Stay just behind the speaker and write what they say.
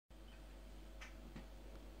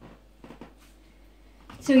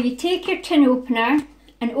So you take your tin opener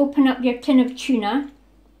and open up your tin of tuna,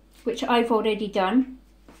 which I've already done.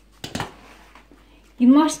 You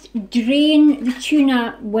must drain the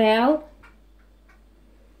tuna well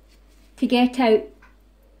to get out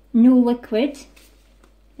no liquid.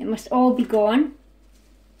 It must all be gone.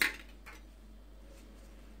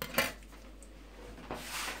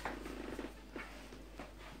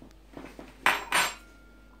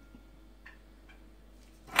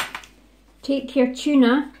 Take your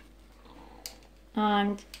tuna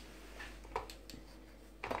and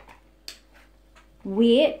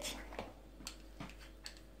weigh it.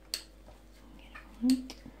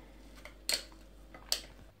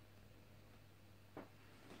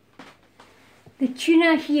 The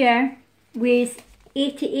tuna here weighs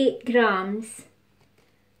 88 grams.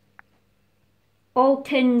 All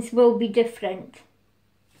tins will be different.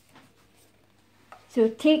 So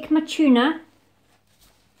take my tuna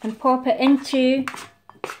and pop it into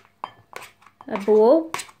a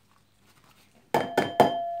bowl.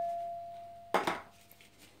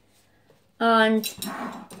 And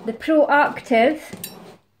the Proactive,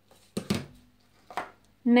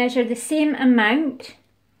 measure the same amount.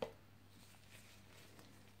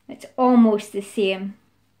 It's almost the same.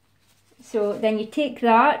 So then you take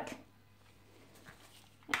that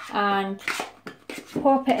and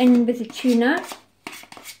pop it in with the tuna.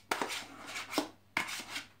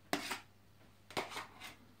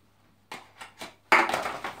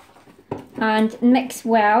 And mix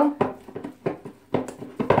well.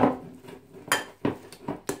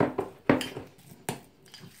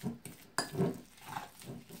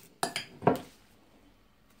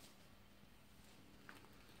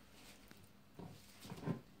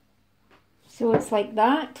 So it's like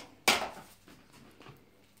that.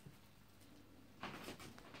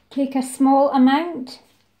 Take a small amount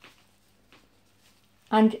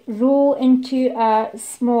and roll into a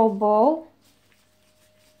small ball.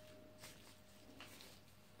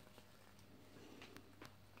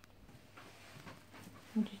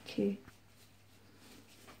 I'll do two.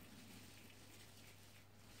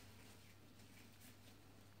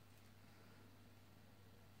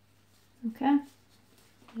 Okay.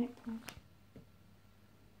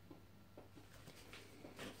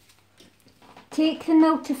 Take the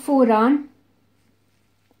Milteforan.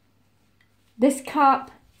 This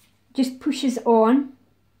cap just pushes on.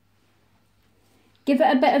 Give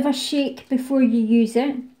it a bit of a shake before you use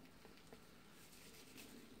it.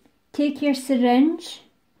 Take your syringe,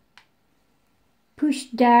 push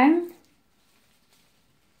down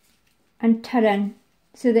and turn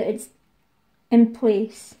so that it's in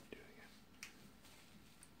place.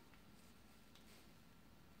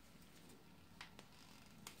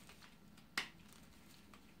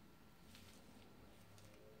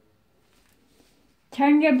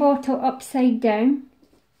 Turn your bottle upside down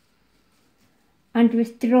and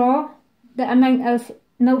withdraw the amount of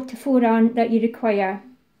Milteforan that you require.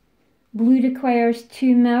 Blue requires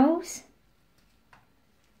 2 mils.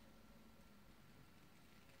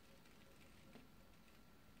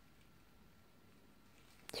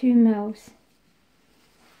 Two mils.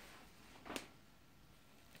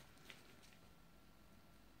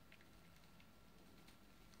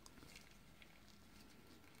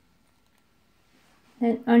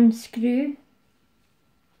 Then unscrew.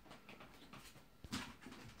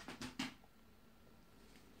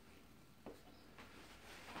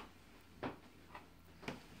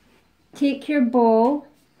 Take your ball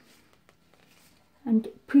and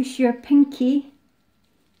push your pinky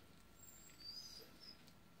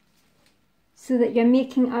so that you're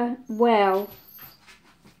making a well.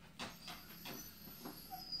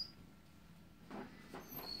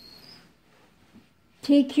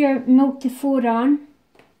 Take your Milteforan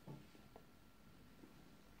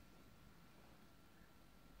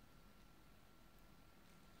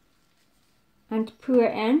and pour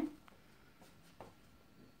it in.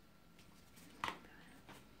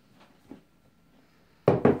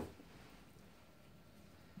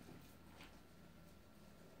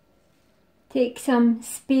 Take some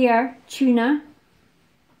spare tuna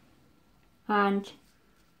and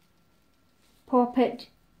pop it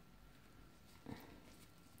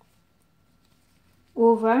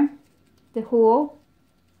over the hole.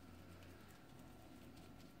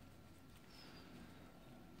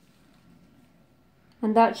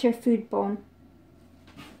 And that's your food bomb.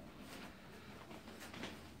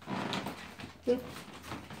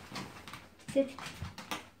 Sit.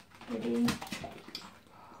 Ready.